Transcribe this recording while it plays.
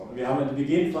Und wir haben den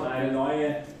Beginn von einer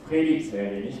neuen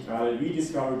Predigtserie, nicht gerade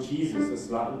Rediscover Jesus,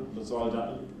 das soll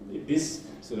da bis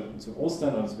zu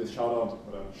Ostern und bis Shoutout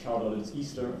is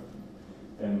Easter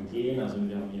gehen. Also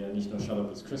wir haben hier nicht nur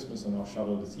Shoutout is Christmas, sondern auch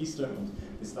Shoutout is Easter. Und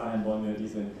bis dahin wollen wir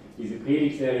diese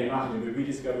Predigtserie machen über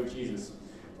Rediscover Jesus.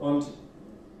 Und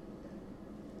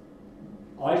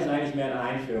heute ist eigentlich mehr eine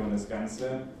Einführung in das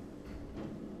ganze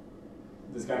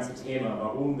Thema,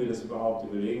 warum wir das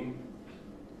überhaupt überlegen.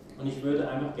 Und ich würde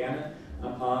einfach gerne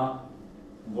ein paar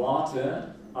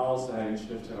Worte aus der Heiligen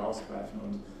Schrift herausgreifen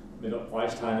und mit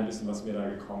euch teilen ein bisschen, was mir da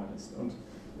gekommen ist. Und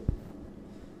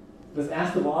das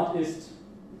erste Wort ist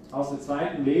aus der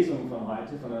zweiten Lesung von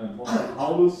heute, von einem Apostel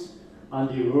Paulus an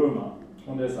die Römer.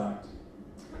 Und er sagt,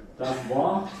 das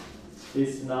Wort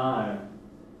ist nahe,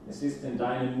 es ist in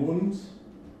deinem Mund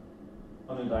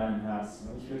und in deinem Herzen.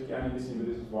 Und ich würde gerne ein bisschen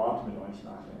über dieses Wort mit euch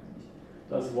nachdenken.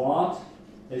 Das Wort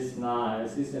ist nahe,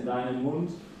 es ist in deinem Mund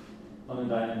und in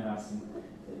deinem Herzen.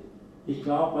 Ich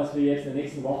glaube, was wir jetzt in den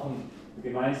nächsten Wochen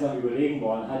gemeinsam überlegen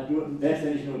wollen, hat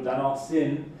letztendlich nur dann auch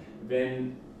Sinn,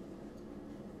 wenn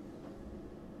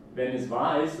es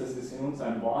wahr ist, dass es in uns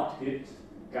ein Wort gibt,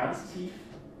 ganz tief,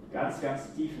 ganz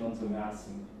tief in unserem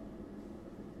Herzen.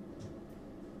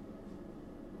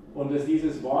 Und dass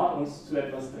dieses Wort uns zu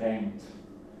etwas drängt.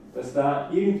 Dass da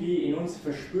irgendwie in uns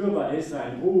verspürbar ist,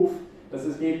 ein Ruf, dass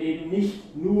es eben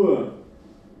nicht nur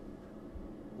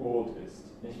Brot ist,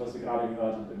 nicht was wir gerade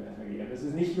gehört haben im Evangelium, dass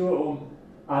es nicht nur um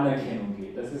Anerkennung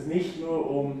geht, dass es nicht nur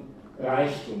um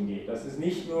Reichtum geht, dass es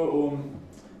nicht nur um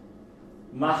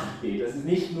Macht geht, dass es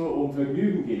nicht nur um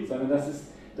Vergnügen geht, sondern dass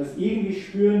irgendwie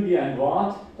spüren wir ein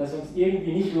Wort, das uns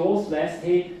irgendwie nicht loslässt,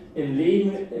 hey, im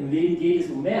Leben geht es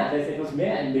um mehr, da ist etwas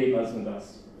mehr im Leben als nur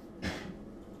das.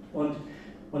 Und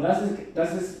das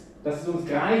ist uns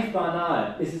greifbar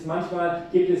nahe. Manchmal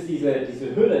gibt es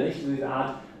diese Hülle, nicht diese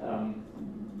Art,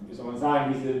 wie soll man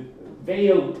sagen, diese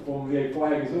Veil, wo wir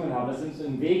vorher gesungen haben, dass uns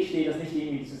im Weg steht, das nicht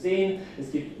irgendwie zu sehen. Wir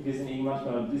sind irgendwie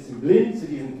manchmal ein bisschen blind zu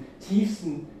diesen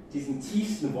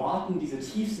tiefsten Worten, diese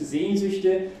tiefsten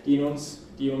Sehnsüchte, die in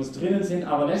uns drinnen sind.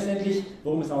 Aber letztendlich,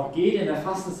 worum es auch geht in der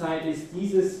Fastenzeit, ist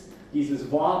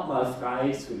dieses Wort mal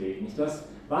freizulegen.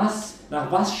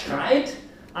 Nach was schreit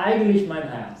eigentlich mein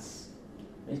Herz?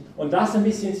 Nicht? Und das ein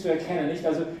bisschen zu erkennen. Nicht?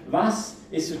 Also was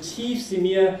ist so tief in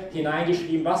mir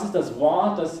hineingeschrieben? Was ist das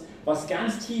Wort, was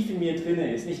ganz tief in mir drin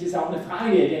ist? Nicht? Das ist auch eine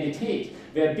Frage der Identität.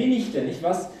 Wer bin ich denn? Nicht?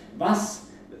 Was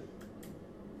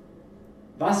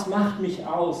macht mich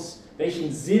aus? Welchen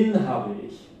Sinn habe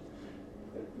ich?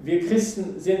 Wir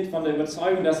Christen sind von der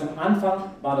Überzeugung, dass am Anfang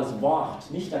war das Wort,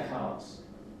 nicht der Chaos.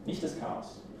 Nicht das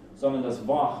Chaos, sondern das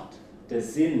Wort, der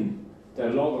Sinn, der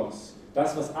Logos.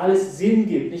 Das, was alles Sinn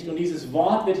gibt. Nicht? Und dieses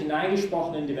Wort wird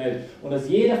hineingesprochen in die Welt. Und dass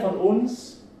jeder von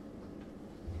uns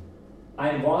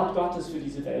ein Wort Gottes für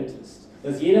diese Welt ist.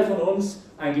 Dass jeder von uns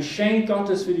ein Geschenk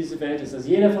Gottes für diese Welt ist. Dass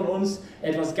jeder von uns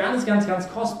etwas ganz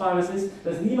Kostbares ist,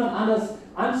 das niemand anders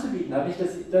anzubieten hat. Nicht?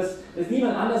 Dass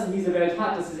niemand anders in dieser Welt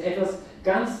hat. Das ist etwas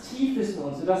ganz Tiefes in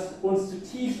uns, das uns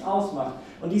zutiefst ausmacht.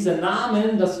 Und dieser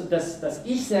Namen, dass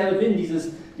ich selber bin,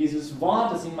 dieses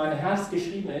Wort, das in mein Herz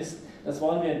geschrieben ist, das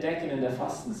wollen wir entdecken in der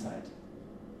Fastenzeit.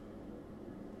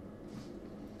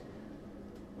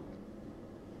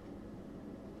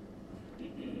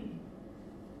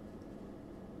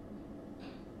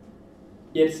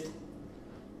 Jetzt,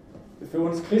 für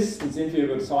uns Christen sind wir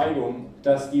Überzeugung,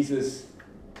 dass dieses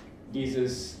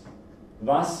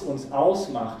was uns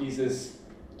ausmacht,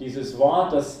 dieses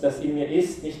Wort, das in mir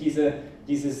ist, nicht diese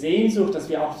Sehnsucht, dass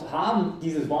wir auch haben,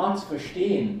 dieses Wort zu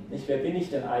verstehen. Nicht, wer bin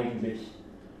ich denn eigentlich?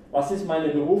 Was ist meine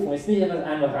Berufung? Es ist nicht etwas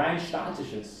einfach rein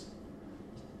Statisches.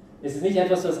 Es ist nicht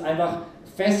etwas, das einfach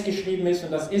festgeschrieben ist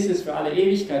und das ist es für alle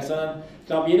Ewigkeit, sondern ich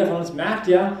glaube, jeder von uns merkt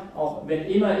ja, auch wenn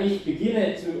immer ich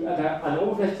beginne, an der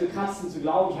Oberfläche zu kratzen, zu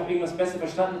glauben, ich habe irgendwas besser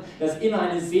verstanden, dass immer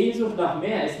eine Sehnsucht nach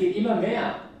mehr, es geht immer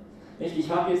mehr. Nicht? Ich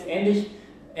habe jetzt endlich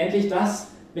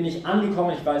das, bin ich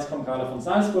angekommen, ich weiß, ich komme gerade von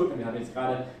Salzburg und wir haben jetzt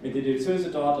gerade mit der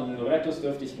Diözese dort und in Lorettos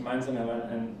dürfte ich gemeinsam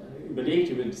überlegt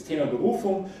über das Thema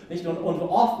Berufung. Nicht? Und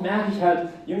oft merke ich halt,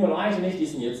 junge Leute, nicht, die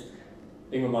sind jetzt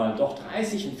irgendwann mal doch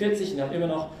 30 und 40 und haben immer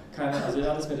noch keine, also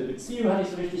das mit der Beziehung hat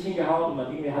nicht so richtig hingehauen und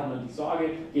irgendwie hat man die Sorge,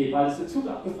 geht bald ist der Zug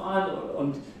abgefahren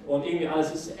und irgendwie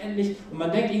alles ist endlich. Und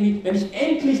man denkt irgendwie, wenn ich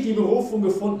endlich die Berufung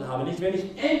gefunden habe, nicht, wenn ich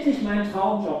endlich meinen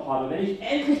Traumjob habe, wenn ich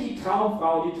endlich die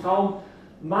Traumfrau, die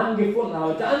Traummann gefunden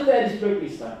habe, dann werde ich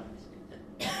glücklich sein.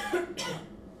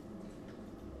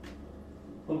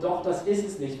 Und doch, das ist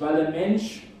es nicht, weil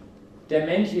der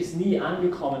Mensch ist nie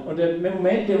angekommen. Und im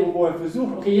Moment, wo er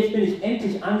versucht, okay, jetzt bin ich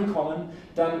endlich angekommen,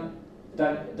 dann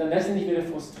lässt er nicht wieder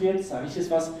frustriert sein. Nicht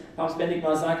das, was Papst Benedikt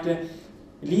mal sagte,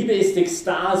 Liebe ist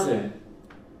Ekstase,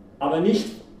 aber nicht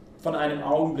von einem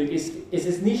Augenblick. Es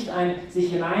ist nicht ein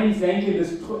sich hineinsenken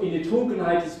in die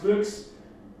Trunkenheit des Glücks,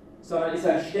 sondern ist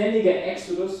ein ständiger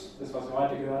Exodus, das was wir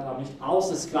heute gehört haben, nicht aus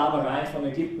der Sklaverei von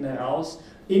Ägypten heraus,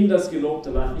 in das gelobte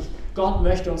Land. Nicht, Gott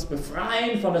möchte uns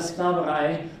befreien von der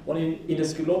Sklaverei und in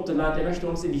das gelobte Land. Er möchte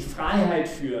uns in die Freiheit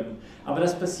führen. Aber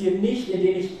das passiert nicht,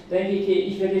 indem ich denke, okay,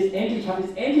 ich habe es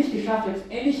endlich geschafft,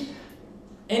 ich habe es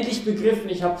endlich begriffen,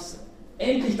 ich habe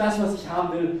endlich das, was ich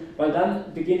haben will, weil dann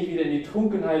beginne ich wieder in die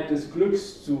Trunkenheit des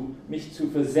Glücks mich zu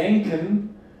versenken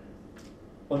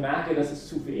und merke, das ist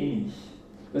zu wenig.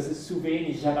 Das ist zu wenig.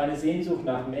 Ich habe eine Sehnsucht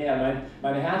nach mehr.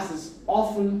 Mein Herz ist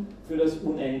offen für das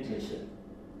Unendliche.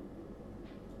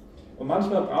 Und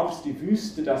manchmal braucht es die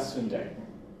Wüste, das zu entdecken.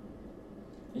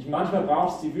 Manchmal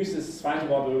braucht es die Wüste, das ist das zweite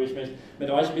Wort, worüber ich mich mit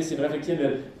euch ein bisschen reflektieren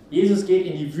will. Jesus geht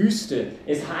in die Wüste.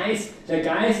 Es heißt, der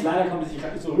Geist, leider kommt es nicht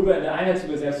so rüber in der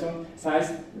Einheitsübersetzung, es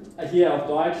heißt hier auf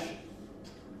Deutsch,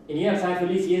 in jener Zeit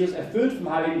verließ Jesus erfüllt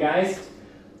vom Heiligen Geist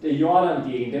der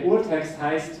Jordan-Gegend. Der Urtext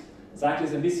heißt, sagt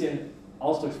es ein bisschen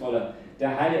ausdrucksvoller,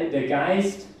 der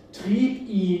Geist trieb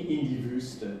ihn in die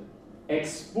Wüste.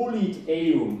 Expulit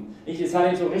eum. Es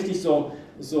hat ihn so richtig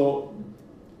so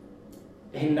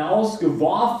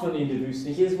hinausgeworfen in die Wüste.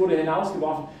 Nicht Jesus wurde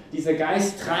hinausgeworfen. Dieser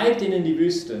Geist treibt ihn in die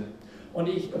Wüste. Und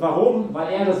warum?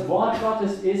 Weil er das Wort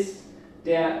Gottes ist,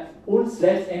 der uns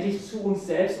letztendlich zu uns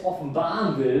selbst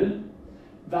offenbaren will,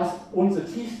 was unsere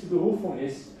tiefste Berufung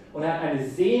ist. Und er hat eine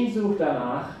Sehnsucht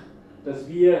danach, dass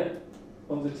wir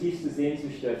unsere tiefste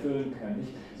Sehnsüchte erfüllen können.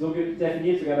 So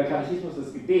definiert sogar der Katechismus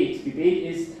das Gebet. Gebet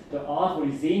ist der Ort, wo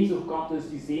die Sehnsucht Gottes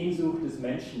die Sehnsucht des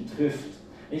Menschen trifft.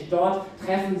 Dort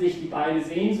treffen sich die beiden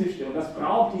Sehnsüchte und das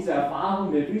braucht diese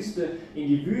Erfahrung der Wüste, in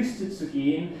die Wüste zu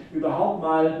gehen, überhaupt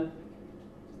mal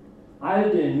all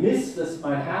den Mist, das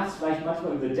mein Herz vielleicht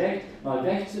manchmal überdeckt, mal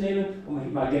wegzunehmen,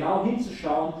 um mal genau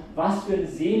hinzuschauen, was für eine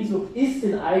Sehnsucht ist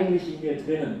denn eigentlich in mir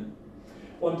drinnen.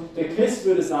 Und der Christ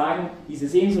würde sagen, diese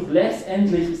Sehnsucht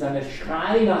letztendlich ist ein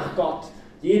Schrei nach Gott.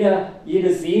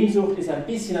 Jede Sehnsucht ist ein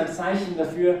bisschen ein Zeichen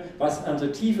dafür, was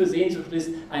unsere tiefe Sehnsucht ist.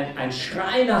 Ein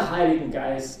Schrei nach Heiligen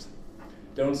Geist,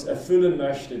 der uns erfüllen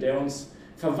möchte, der uns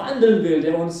verwandeln will,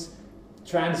 der uns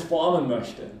transformen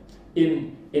möchte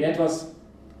in etwas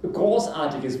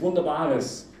Großartiges,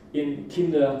 Wunderbares, in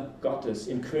Kinder Gottes,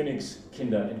 in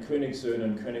Königskinder, in Königssöhne,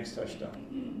 in Königstöchter.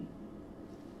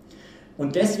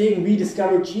 Und deswegen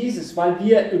rediscover Jesus, weil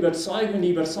wir die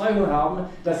Überzeugung haben,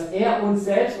 dass er uns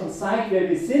selbst uns zeigt, wer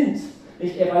wir sind.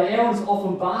 Weil er uns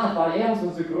offenbart, weil er uns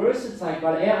unsere Größe zeigt,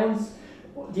 weil er uns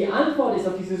die Antwort ist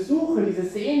auf diese Suche, diese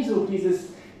Sehnsucht,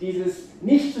 dieses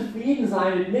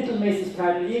Nicht-Zufriedensein mit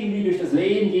Mittelmäßigkeit und irgendwie durch das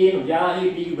Leben gehen und ja,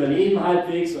 irgendwie überleben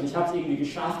halbwegs und ich habe es irgendwie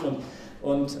geschafft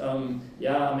und am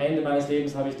Ende meines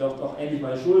Lebens habe ich doch endlich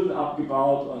meine Schulden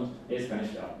abgebaut und jetzt kann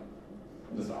ich sterben.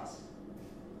 Und das war's.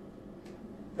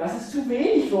 Das ist zu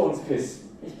wenig für uns Christen.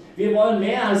 Wir wollen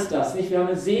mehr als das. Wir haben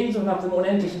eine Sehnsucht nach dem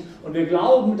Unendlichen und wir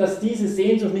glauben, dass diese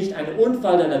Sehnsucht nicht ein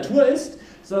Unfall der Natur ist,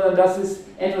 sondern dass es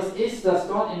etwas ist, das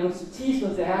Gott in uns zutiefst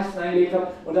unser Herz hineingelegt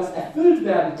hat und das erfüllt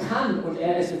werden kann und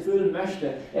er es erfüllen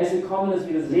möchte. Er ist gekommen, dass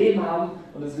wir das Leben haben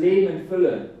und das Leben in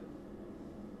Fülle.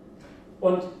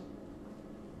 Und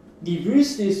die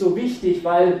Wüste ist so wichtig,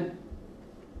 weil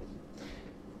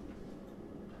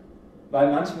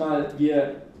manchmal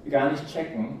wir gar nicht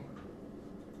checken,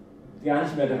 gar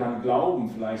nicht mehr daran glauben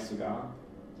vielleicht sogar,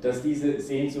 dass diese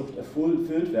Sehnsucht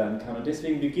erfüllt werden kann. Und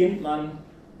deswegen beginnt man,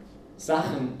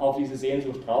 Sachen auf diese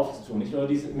Sehnsucht drauf zu tun. Nicht nur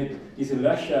diese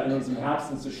Löcher in unserem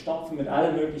Herzen zu stopfen mit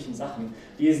allen möglichen Sachen,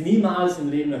 die es niemals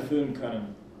im Leben erfüllen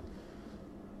können.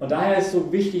 Und daher ist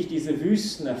so wichtig diese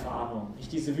Wüstenerfahrung,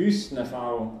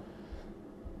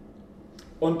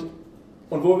 Und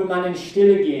wo wir mal in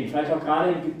Stille gehen, vielleicht auch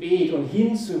gerade im Gebet und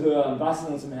hinzuhören, was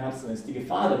in unserem Herzen ist. Die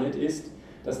Gefahr damit ist,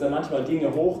 dass da manchmal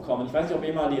Dinge hochkommen. Ich weiß nicht, ob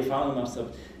ihr mal die Erfahrung gemacht habt.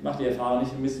 Ich mache die Erfahrung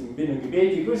nicht, bin im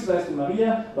Gebet, gegrüßt seist du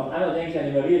Maria, und auf einmal denke ich an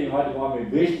die Maria, die heute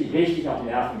Morgen mir richtig auf die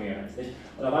Nerven gegangen ist. Nicht?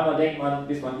 Und auf einmal denkt man,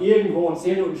 bis man irgendwo und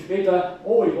 10 Minuten später,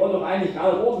 oh, ich wollte doch eigentlich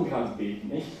gerade Rosenkranz beten.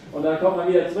 Nicht? Und dann kommt man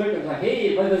wieder zurück und sagt,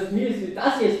 hey, mir ist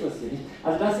das jetzt passiert. Nicht?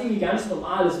 Also das ist irgendwie ganz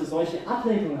normal, dass wir solche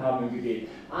Ablenkungen haben im Gebet.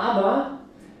 Aber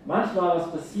manchmal,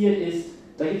 was passiert ist,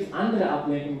 da gibt es andere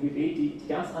Ablenkungen im Gebet, die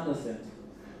ganz anders sind.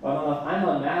 Weil man auf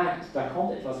einmal merkt, da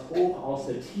kommt etwas hoch aus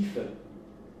der Tiefe.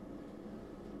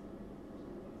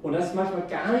 Und das ist manchmal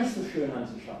gar nicht so schön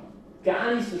anzuschauen.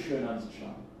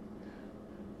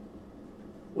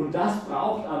 Und das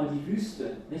braucht aber die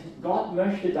Wüste. Nicht? Gott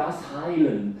möchte das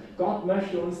heilen. Gott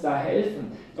möchte uns da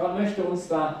helfen. Gott möchte uns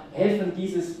da helfen,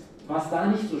 dieses, was da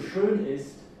nicht so schön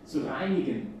ist, zu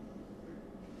reinigen.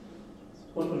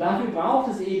 Und dafür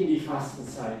braucht es eben die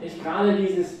Fastenzeit. Nicht gerade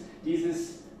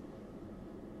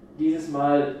dieses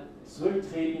Mal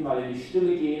zurücktreten, mal in die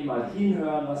Stille gehen, mal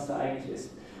hinhören, was da eigentlich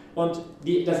ist. Und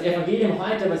das Evangelium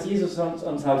heute, was Jesus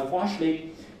uns halt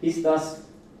vorschlägt, ist, dass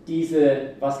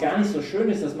was gar nicht so schön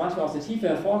ist, das manchmal aus der Tiefe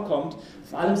hervorkommt,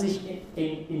 vor allem sich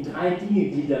in 3 Dinge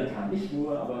gliedern kann. Nicht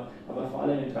nur, aber vor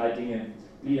allem in 3 Dinge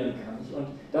gliedern kann. Und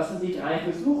das sind die 3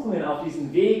 Versuchungen auf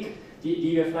diesem Weg,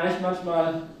 die wir vielleicht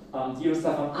manchmal, die uns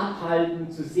davon abhalten,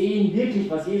 zu sehen, wirklich,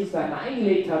 was Jesus da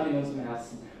hineingelegt hat in unserem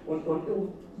Herzen. Und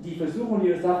die Versuchung,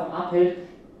 die uns davon abhält,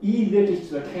 ihn wirklich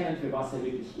zu erkennen, für was er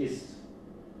wirklich ist.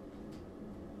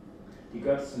 Die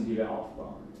Götzen, die wir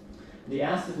aufbauen. Und die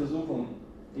erste Versuchung,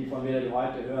 von der wir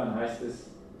heute hören, heißt es: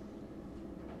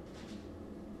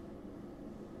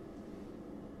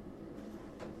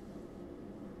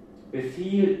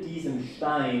 Befiehl diesem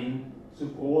Stein zu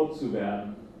Brot zu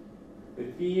werden.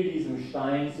 Befiehl diesem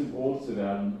Stein zu Brot zu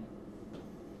werden.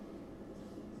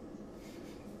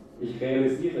 Ich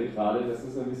realisiere gerade, das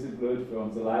ist ein bisschen blöd für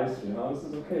unser Livestream, aber es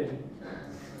ist okay.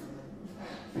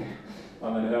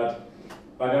 Weil man hört,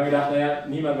 weil wir haben gedacht, naja,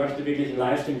 niemand möchte wirklich im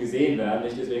Livestream gesehen werden,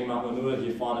 nicht? Deswegen machen wir nur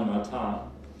hier vorne im Altar.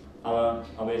 Aber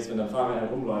jetzt, wenn der Pfarrer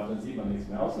herumläuft, dann sieht man nichts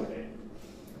mehr, außer okay.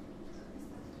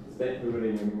 Das denken wir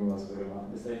überlegen, irgendwo was wir gemacht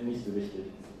haben. Das ist nicht so wichtig.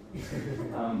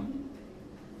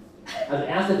 Also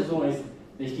erste Versuchung ist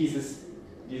nicht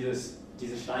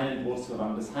dieses Stein in Brot zu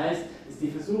verwandeln. Das heißt, es ist die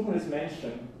Versuchung des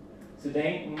Menschen, zu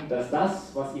denken, dass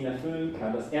das, was ihn erfüllen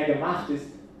kann, dass er gemacht ist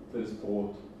für das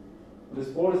Brot. Und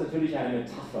das Brot ist natürlich eine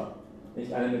Metapher,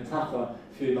 nicht eine Metapher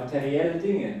für materielle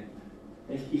Dinge.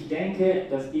 Ich denke,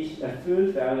 dass ich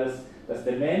erfüllt werde, dass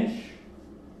der Mensch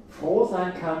froh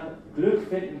sein kann, Glück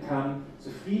finden kann,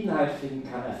 Zufriedenheit finden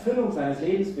kann, Erfüllung seines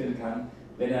Lebens finden kann,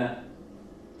 wenn er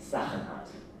Sachen hat.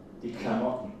 Die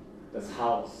Klamotten, das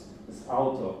Haus, das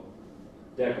Auto,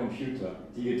 der Computer,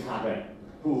 die Gitarre.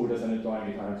 Das ist eine neue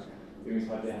Gitarre.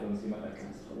 Übrigens hat uns jemand eine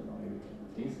ganz tolle neue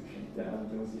Dings geschenkt. Der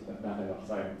muss ich dann nachher noch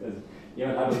sagen. Also,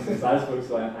 jemand hat uns in Salzburg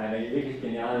so einen wirklich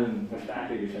genialen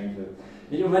Verstärker geschenkt.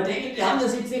 Und man denkt, wir haben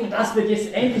das jetzt und das wird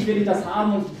jetzt, endlich will ich das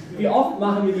haben. Und wie oft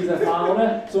machen wir diese Erfahrung,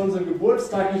 oder? Zu unserem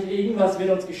Geburtstag, nicht irgendwas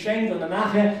wird uns geschenkt und dann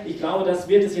nachher, ich glaube, das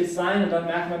wird es jetzt sein und dann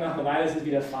merkt man nach einer Weile, es ist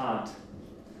wieder Fahrt.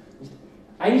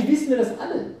 Eigentlich wissen wir das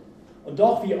alle. Und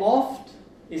doch, wie oft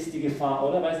ist die Gefahr,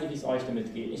 oder? Weiß nicht, wie es euch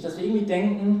damit geht. Nicht, dass wir irgendwie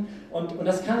denken, und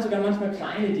das kann sogar manchmal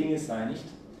kleine Dinge sein, nicht?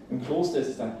 Im Kloster ist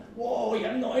es dann, wow, ich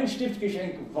habe einen neuen Stift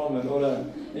geschenkt bekommen, oder?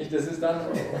 Nicht, das ist dann,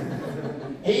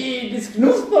 hey, das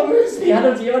Knuspermüsli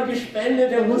hat uns jemand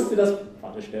gespendet, der wusste, dass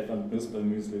Vater Stefan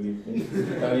Knuspermüsli liebt, nicht?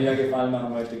 Da jeder Gefallen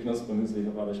machen möchte, Knuspermüsli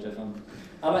für Vater Stefan.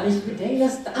 Aber ich denke,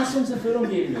 dass das uns Erfüllung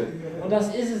geben wird. Und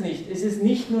das ist es nicht. Es ist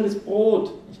nicht nur das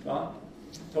Brot, nicht wahr?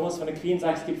 Thomas von Aquin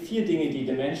sagt, es gibt 4 Dinge, die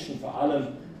den Menschen vor allem,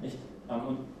 nicht,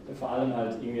 und vor allem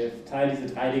halt irgendwie teilen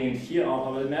diese 3 Dinge in 4 auf,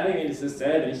 aber mehr oder weniger ist es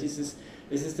dasselbe. Nicht?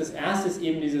 Das erste ist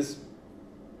eben dieses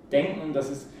Denken, dass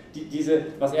es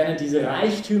was er nennt, diese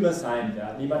Reichtümer sein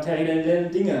werden, die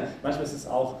materiellen Dinge. Manchmal ist es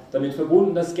auch damit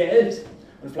verbunden, das Geld.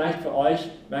 Und vielleicht für euch,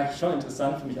 merke ich schon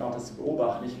interessant für mich auch, das zu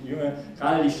beobachten. Ich Junge,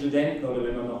 gerade die Studenten oder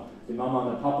wenn man noch die Mama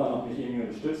und der Papa noch nicht irgendwie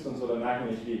unterstützt und so, dann merken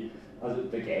wir nicht, wie, also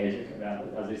der Geld,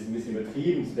 also ist ein bisschen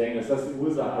übertrieben zu denken, dass das die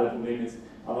Ursache aller Probleme ist.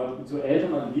 Aber so älter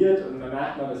man wird und dann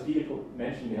merkt man, dass viele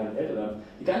Menschen, die halt älter werden,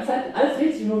 die ganze Zeit, alles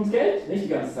dreht sich nur ums Geld, nicht die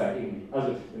ganze Zeit irgendwie. Also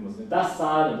wir müssen das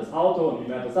zahlen und das Auto und wie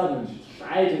mehr das hat und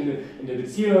Streit in der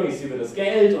Beziehung ist über das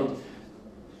Geld und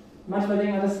manchmal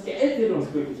denken wir, das Geld wird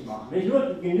uns glücklich machen. Wenn ich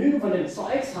nur genügend von dem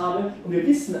Zeugs habe und wir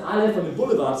wissen alle von den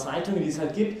Boulevardzeitungen, die es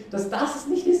halt gibt, dass das es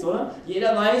nicht ist, oder?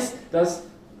 Jeder weiß, dass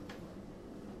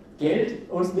Geld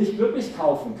uns nicht glücklich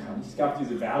kaufen kann. Es gab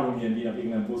diese Werbung hier in Wien auf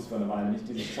irgendeinem Bus vor einer Weile, nicht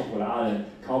diese Schokolade,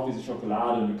 kauf diese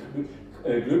Schokolade und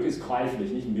Glück ist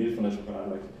käuflich, nicht ein Bild von der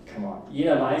Schokolade. Come on.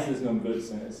 Jeder weiß, dass es nur ein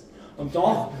Blödsinn ist. Und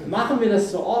doch machen wir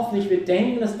das so oft nicht, wir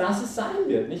denken, dass das es sein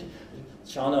wird. Nicht?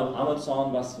 Schauen auf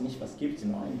Amazon, was gibt es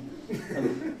nein.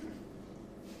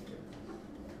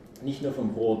 Nicht nur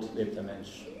vom Brot lebt der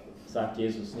Mensch, sagt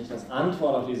Jesus. Nicht als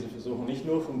Antwort auf diese Versuchung, nicht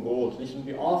nur vom Brot, nicht und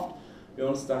wie oft wir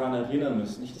uns daran erinnern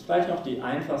müssen. Nicht, das ist vielleicht noch die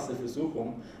einfachste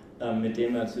Versuchung, mit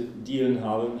der wir zu dealen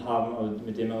haben, also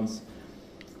mit dem wir uns,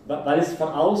 weil es von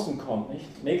außen kommt. Nicht?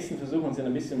 Die nächsten Versuchungen sind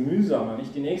ein bisschen mühsamer.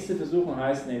 Nicht? Die nächste Versuchung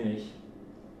heißt nämlich,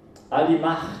 all die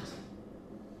Macht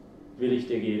will ich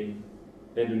dir geben,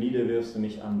 wenn du niederwirfst und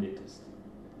mich anbetest.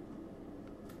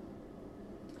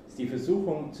 Es ist die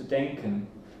Versuchung zu denken,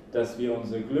 dass wir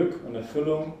unser Glück und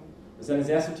Erfüllung, das ist eine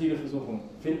sehr subtile Versuchung,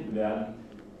 finden werden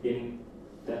in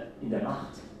der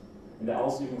Macht, in der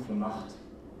Ausübung von Macht.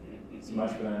 Zum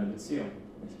Beispiel in einer Beziehung.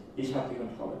 Ich habe die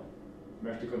Kontrolle. Ich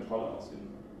möchte Kontrolle ausüben.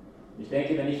 Ich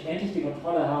denke, wenn ich endlich die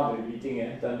Kontrolle habe über die Dinge,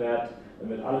 dann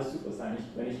wird alles super sein.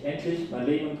 Wenn ich endlich mein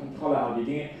Leben in Kontrolle habe, die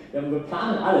Dinge, wir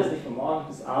planen alles, nicht von morgens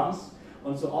bis abends.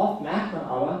 Und so oft merkt man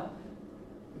aber,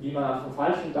 wie man auf dem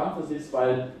falschen Dampfer sitzt,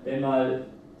 weil wenn mal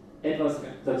etwas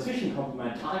dazwischen kommt in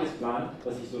meinen Tagesplan,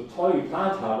 das ich so toll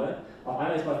geplant habe, auf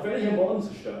einmal ist man völlig am Boden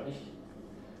zerstört, nicht?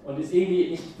 Und ist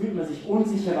irgendwie nicht, fühlt man sich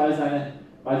unsicher,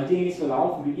 weil die Dinge nicht so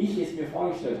laufen, wie ich es mir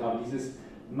vorgestellt habe. Dieses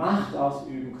Macht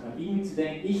ausüben können, irgendwie zu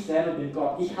denken, ich selber bin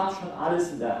Gott, ich habe schon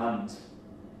alles in der Hand.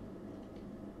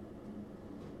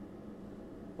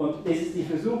 Und es ist die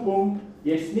Versuchung,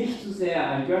 jetzt nicht zu sehr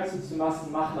einen Götzen zu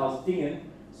machen aus Dingen,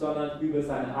 sondern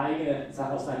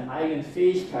aus seinen eigenen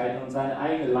Fähigkeiten und seine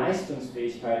eigene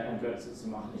Leistungsfähigkeit ein Götze zu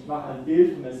machen. Ich mache ein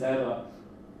Bild von mir selber,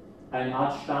 eine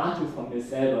Art Statue von mir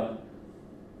selber.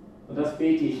 Und das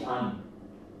bete ich an.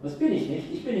 Das bin ich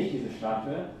nicht, ich bin nicht diese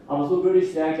Statue, aber so würde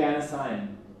ich sehr gerne sein.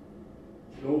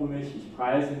 Ich lobe mich, ich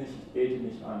preise mich, ich bete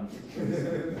mich an.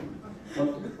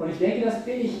 Und ich denke, das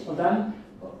bin ich. Und dann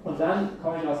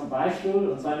komme ich aus dem Beistuhl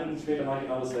und 2 Minuten später mache ich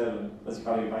genau dasselbe, was ich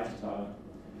gerade gebeichtet habe.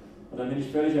 Und dann bin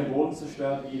ich völlig am Boden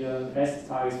zerstört wieder, den Rest des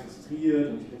Tages frustriert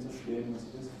und ich bin so schlimm und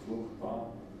ich bin so furchtbar.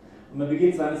 Und man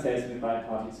beginnt seine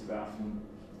Selbstmitleid-Party zu werfen.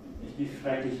 Wie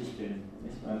schrecklich ich bin.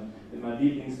 Nicht mein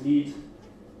Lieblingslied,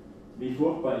 wie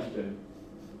furchtbar ich bin.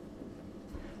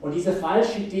 Und diese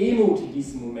falsche Demut in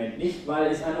diesem Moment, nicht,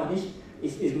 weil es einfach nicht,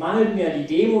 es mangelt mir die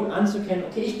Demut anzukennen,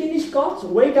 okay, ich bin nicht Gott,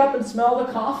 wake up and smell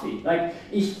the coffee. Like,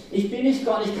 ich bin nicht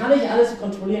Gott, ich kann nicht alles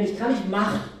kontrollieren, ich kann nicht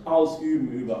Macht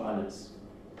ausüben über alles.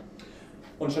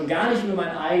 Und schon gar nicht über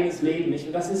mein eigenes Leben nicht.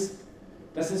 Und das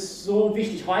ist so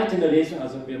wichtig heute in der Lesung,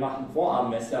 also wir machen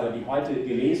Vorabendmesse, aber die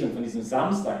heutige Lesung von diesem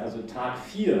Samstag, also Tag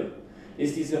 4,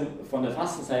 ist von der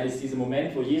Fastenzeit, ist dieser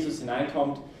Moment, wo Jesus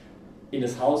hineinkommt in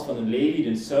das Haus von dem Levi,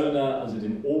 den Zöllner, also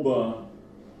den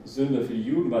Obersünder für die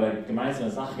Juden, weil er gemeinsam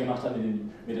eine Sache gemacht hat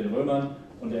mit den Römern,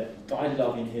 und er deutet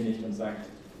auf ihn hin nicht und sagt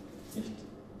nicht,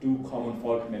 du komm und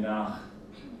folg mir nach.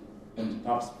 Und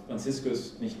Papst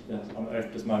Franziskus, nicht, haben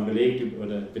öfters mal belegt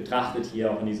oder betrachtet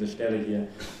hier auch an dieser Stelle hier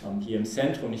im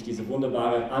Zentrum, nicht diese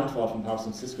wunderbare Antwort von Papst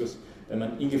Franziskus, wenn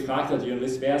man ihn gefragt hat,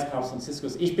 Journalist, wer ist Papst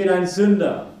Franziskus? Ich bin ein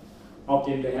Sünder, auf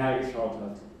den der Herr geschaut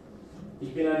hat.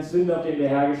 Ich bin ein Sünder, auf den der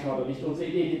Herr geschaut hat. Nicht unsere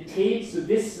Identität zu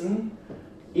wissen,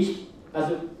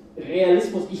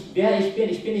 Realismus, wer ich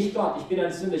bin nicht Gott, ich bin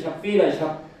ein Sünder, ich habe Fehler, ich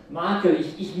habe Makel,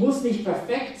 ich muss nicht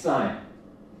perfekt sein.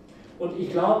 Und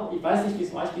ich glaube, ich weiß nicht, wie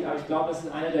es euch geht, aber ich glaube, das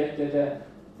ist eine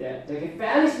der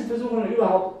gefährlichsten Versuchungen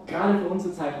überhaupt, gerade für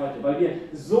unsere Zeit heute, weil wir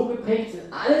so geprägt sind,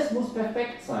 alles muss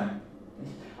perfekt sein.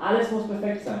 Alles muss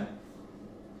perfekt sein.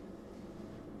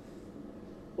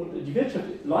 Und die Wirtschaft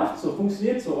läuft so,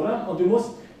 funktioniert so, oder? Und du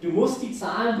musst die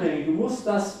Zahlen bringen, du musst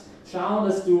das schauen,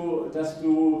 dass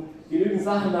du genügend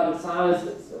Sachen da bezahlst,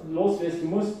 los wirst, du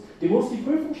musst die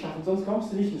Prüfung schaffen, sonst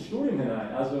kommst du nicht ins Studium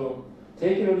hinein. Also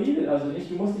take it or leave it, also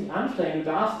nicht, du musst dich anstrengen, du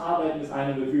darfst arbeiten bis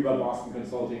eine Revue bei Boston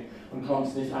Consulting und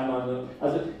kommst nicht einmal,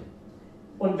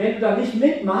 und wenn du da nicht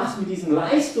mitmachst mit diesem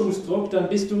Leistungsdruck, dann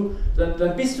bist du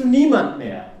niemand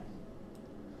mehr.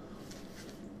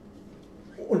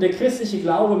 Und der christliche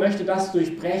Glaube möchte das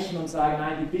durchbrechen und sagen,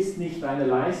 nein, du bist nicht deine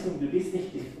Leistung, du bist nicht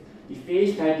die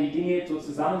Fähigkeit, die Dinge so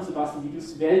zusammenzufassen, wie du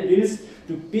es willst,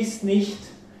 du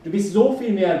bist so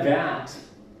viel mehr wert,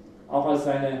 auch als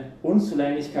seine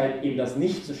Unzulänglichkeit, eben das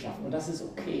nicht zu schaffen. Und das ist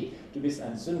okay. Du bist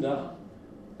ein Sünder,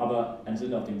 aber ein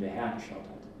Sünder, auf den der Herr geschaut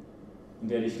hat.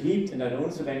 Und der dich liebt in deiner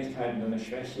Unzulänglichkeit, in deiner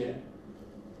Schwäche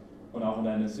und auch in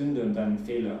deiner Sünde und deinen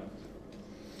Fehler.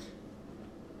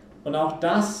 Und auch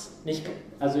das nicht,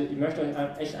 also ich möchte euch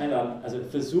echt einladen, also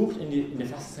versucht in der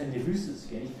Fastenzeit in die Wüste zu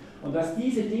gehen. Und dass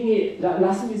diese Dinge,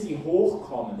 lassen wir sie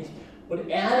hochkommen. Nicht? Und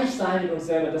ehrlich sein mit uns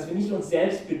selber, dass wir nicht uns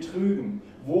selbst betrügen.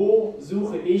 Wo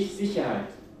suche ich Sicherheit?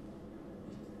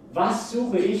 Was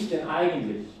suche ich denn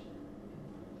eigentlich?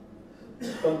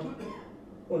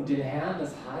 Und den Herrn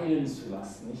das heilen zu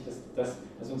lassen, nicht? Dass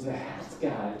unser Herz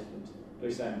geheilt wird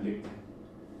durch seinen Blick,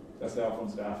 das er auf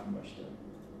uns werfen möchte.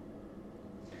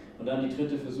 Und dann die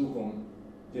dritte Versuchung,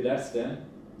 die letzte.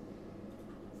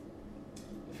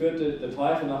 Führte der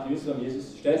Teufel nach Jerusalem,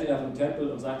 Jesus stellt ihn auf den Tempel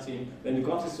und sagt zu ihm, wenn du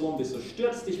Gottes Sohn bist, so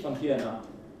stürz dich von hier hinab.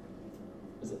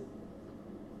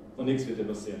 Und nichts wird dir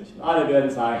passieren. Und alle werden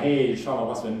sagen, hey, schau mal,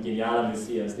 was für ein genialer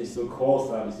Messias, nicht so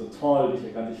großartig, so toll,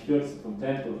 er kann dich stürzen vom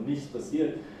Tempel und nichts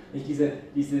passiert. Nicht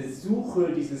diese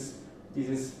Suche,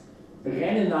 dieses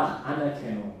Brennen nach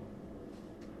Anerkennung.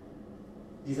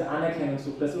 Diese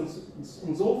Anerkennungssuche, das uns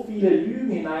in so viele Lügen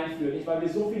hineinführt, nicht, weil wir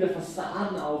so viele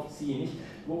Fassaden aufziehen, nicht,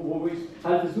 wo ich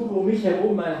halt versuche, um mich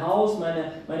herum, mein Haus,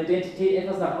 meine Identität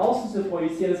etwas nach außen zu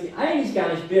projizieren, das ich eigentlich gar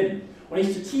nicht bin. Und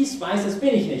ich zutiefst weiß, das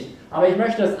bin ich nicht. Aber ich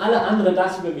möchte, dass alle anderen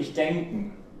das über mich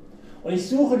denken. Und ich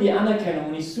suche die Anerkennung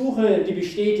und ich suche die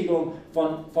Bestätigung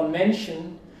von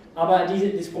Menschen. Aber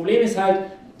das Problem ist halt,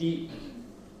 die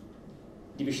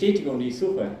Bestätigung, die ich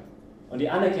suche und die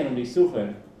Anerkennung, die ich suche,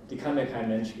 die kann mir kein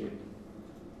Mensch geben.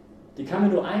 Die kann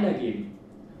mir nur einer geben.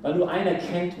 Weil nur einer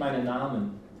kennt meinen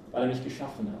Namen, weil er mich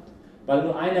geschaffen hat. Weil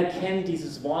nur einer kennt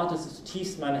dieses Wort, das es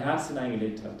zutiefst in mein Herz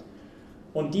hineingelegt hat.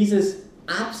 Und dieses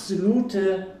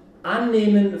absolute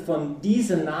Annehmen von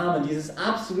diesem Namen, dieses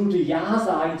absolute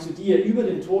Ja-Sagen zu dir über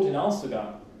den Tod hinaus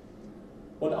sogar.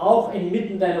 Und auch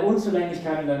inmitten deiner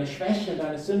Unzulänglichkeit und deiner Schwäche und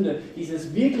deiner Sünde,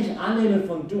 dieses wirklich Annehmen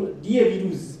von dir, wie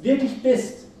du wirklich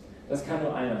bist, das kann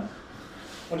nur einer.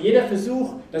 Und jeder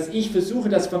Versuch, dass ich versuche,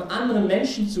 das von anderen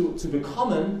Menschen zu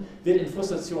bekommen, wird in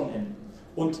Frustration enden.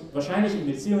 Und wahrscheinlich in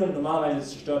Beziehungen, normalerweise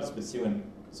zerstört es Beziehungen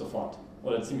sofort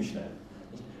oder ziemlich schnell.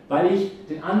 Weil ich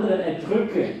den anderen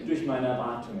erdrücke durch meine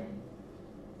Erwartungen.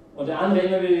 Und der andere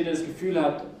immer wieder das Gefühl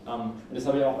hat, und das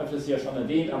habe ich auch öfters hier schon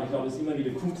erwähnt, aber ich glaube, es ist immer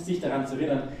wieder gut, sich daran zu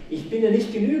erinnern, ich bin ja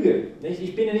nicht Genüge.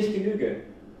 Ich bin ja nicht Genüge.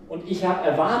 Und ich habe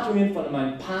Erwartungen von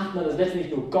meinem Partner, das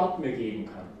letztendlich nur Gott mir geben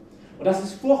kann. Und das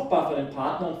ist furchtbar für den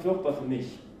Partner und furchtbar für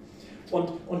mich.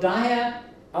 Und daher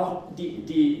auch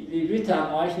die Bitte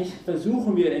an euch, nicht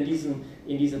versuchen wir in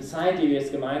dieser Zeit, die wir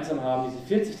jetzt gemeinsam haben, diese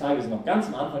 40 Tage, wir sind noch ganz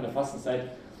am Anfang der Fastenzeit,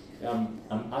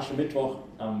 am Aschermittwoch,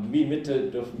 wie in Mitte,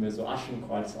 dürfen wir so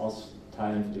Aschenkreuz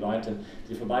austeilen für die Leute,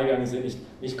 die vorbeigegangen sind.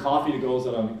 Nicht Coffee to go,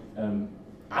 sondern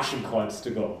Aschenkreuz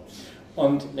to go.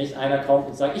 Und nicht einer kommt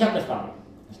und sagt, ich habe eine Frage.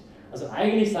 Also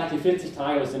eigentlich sagt ihr 40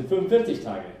 Tage, das sind 45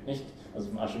 Tage, nicht? Also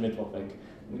vom Aschermittwoch weg.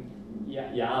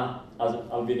 Ja, also,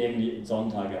 aber wir nehmen die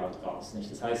Sonntage halt raus.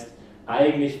 Nicht? Das heißt,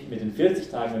 eigentlich mit den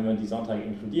 40 Tagen, wenn wir die Sonntage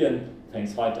inkludieren, fängt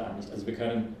es heute an. Nicht? Also wir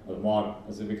können, also morgen,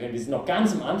 wir sind noch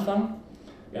ganz am Anfang,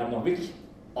 wir haben noch wirklich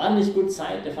ordentlich gut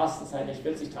Zeit, der Fastenzeit, nicht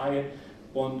 40 Tage,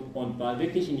 und mal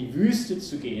wirklich in die Wüste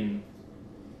zu gehen.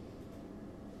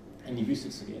 In die Wüste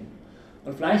zu gehen.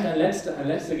 Und vielleicht ein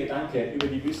letzter Gedanke über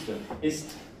die Wüste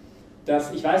ist,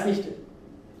 dass, ich weiß nicht,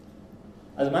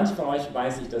 also manche von euch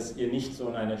weiß ich, dass ihr nicht so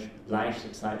in eine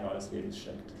leichte Zeit eures Lebens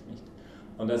steckt. Nicht?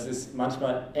 Und dass es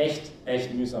manchmal echt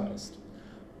mühsam ist.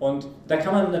 Und da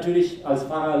kann man natürlich als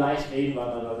Pfarrer leicht reden, weil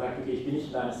man da sagt, okay, ich bin nicht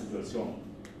in deiner Situation.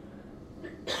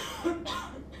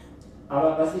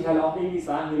 Aber was ich halt auch irgendwie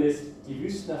sagen will, ist, die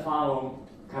Wüstenerfahrung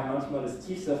kann manchmal das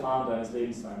tiefste Erfahrung deines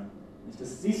Lebens sein.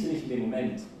 Das siehst du nicht in dem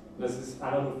Moment. Das ist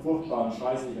einfach nur furchtbar und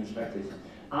scheußlich und schrecklich.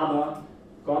 Aber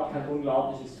Gott kann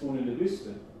Unglaubliches tun in der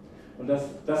Wüste. Und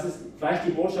das ist vielleicht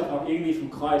die Botschaft auch irgendwie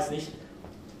vom Kreuz, nicht?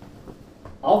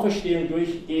 Auferstehung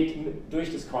geht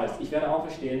durch das Kreuz. Ich werde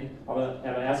auferstehen, aber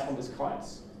erst kommt das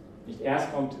Kreuz. Nicht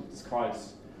erst kommt das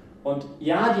Kreuz. Und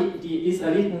ja, die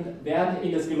Israeliten werden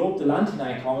in das gelobte Land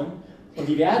hineinkommen und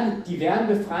die werden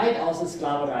befreit aus der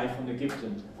Sklaverei von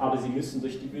Ägypten, aber sie müssen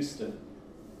durch die Wüste.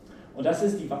 Und das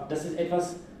ist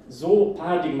etwas so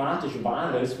paradigmatisch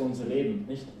Wahres für unser Leben,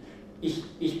 nicht?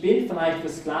 Ich bin vielleicht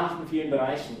versklavt in vielen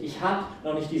Bereichen. Ich habe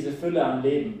noch nicht diese Fülle am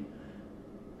Leben.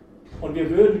 Und wir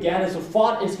würden gerne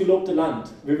sofort ins gelobte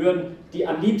Land. Wir würden die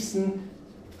am liebsten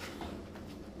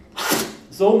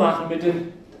so machen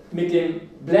mit den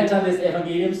Blättern des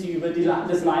Evangeliums, die über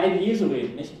das Leiden Jesu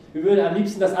reden. Nicht? Wir würden am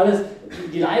liebsten das alles,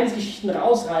 die Leidensgeschichten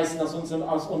rausreißen aus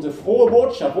unserer frohen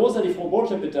Botschaft. Wo ist da die frohe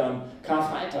Botschaft bitte am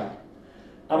Karfreitag?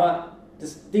 Aber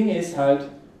das Ding ist halt,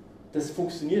 das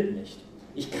funktioniert nicht.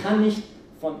 Ich kann nicht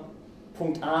von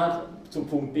Punkt A zum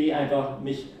Punkt B einfach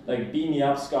mich beam me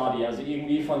up, Scotty, also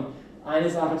irgendwie von einer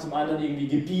Sache zum anderen irgendwie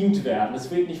gebeamt werden. Das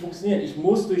wird nicht funktionieren. Ich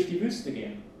muss durch die Wüste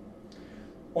gehen.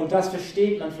 Und das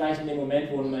versteht man vielleicht in dem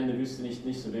Moment, wo man in der Wüste nicht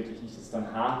so wirklich, nicht, das ist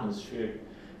dann hart und das ist schwierig.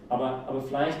 Aber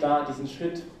vielleicht da diesen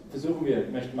Schritt versuchen wir,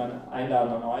 ich möchte mal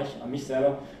einladen an euch, an mich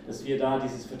selber, dass wir da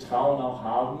dieses Vertrauen auch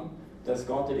haben, dass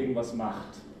Gott irgendwas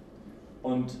macht.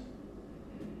 Und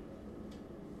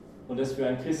dass für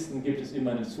einen Christen gibt es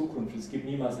immer eine Zukunft. Es gibt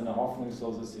niemals eine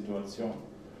hoffnungslose Situation.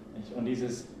 Und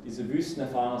diese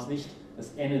Wüstenerfahrung ist nicht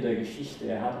das Ende der Geschichte.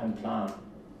 Er hat einen Plan.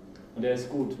 Und er ist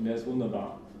gut und er ist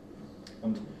wunderbar.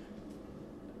 Und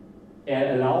er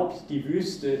erlaubt die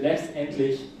Wüste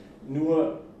letztendlich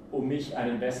nur, um mich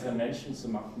einen besseren Menschen zu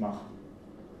machen.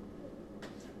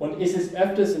 Und ist es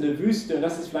öfters in der Wüste, und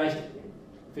das ist vielleicht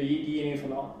für diejenigen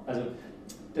von euch, also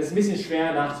das ist ein bisschen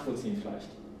schwer nachzuvollziehen vielleicht.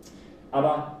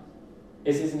 Aber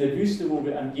es ist in der Wüste, wo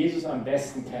wir Jesus am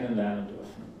besten kennenlernen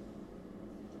dürfen.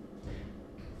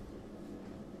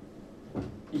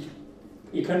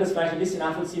 Ihr könnt das vielleicht ein bisschen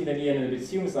nachvollziehen, wenn ihr in einer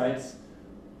Beziehung seid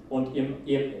und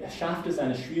ihr schafft es,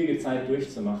 eine schwierige Zeit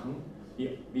durchzumachen,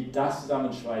 wie das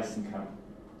zusammenschweißen kann.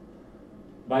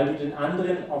 Weil du den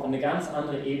anderen auf eine ganz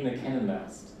andere Ebene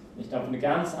kennenlernst. Ich darf eine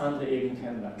ganz andere Ebene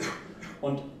kennenlernen.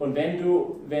 Und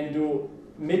wenn du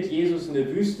mit Jesus in der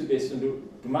Wüste bist und du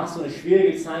machst so eine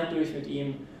schwierige Zeit durch mit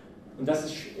ihm, und das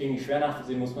ist irgendwie schwer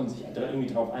nachzusehen, muss man sich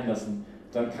irgendwie darauf einlassen,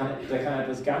 da kann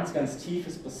etwas ganz, ganz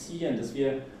Tiefes passieren, dass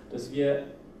wir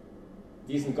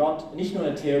diesen Gott nicht nur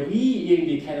in der Theorie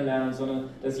irgendwie kennenlernen, sondern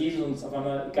dass Jesus uns auf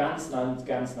einmal ganz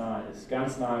nahe ist,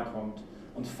 ganz nahe kommt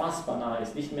und fassbar nahe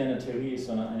ist, nicht mehr in der Theorie ist,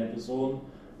 sondern eine Person,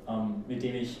 mit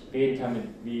dem ich reden kann,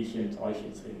 wie ich mit euch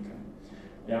jetzt reden kann.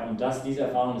 Ja, und diese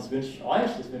Erfahrung, das wünsche ich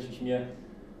euch, das wünsche ich mir.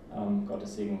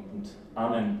 Gottes Segen und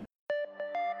Amen.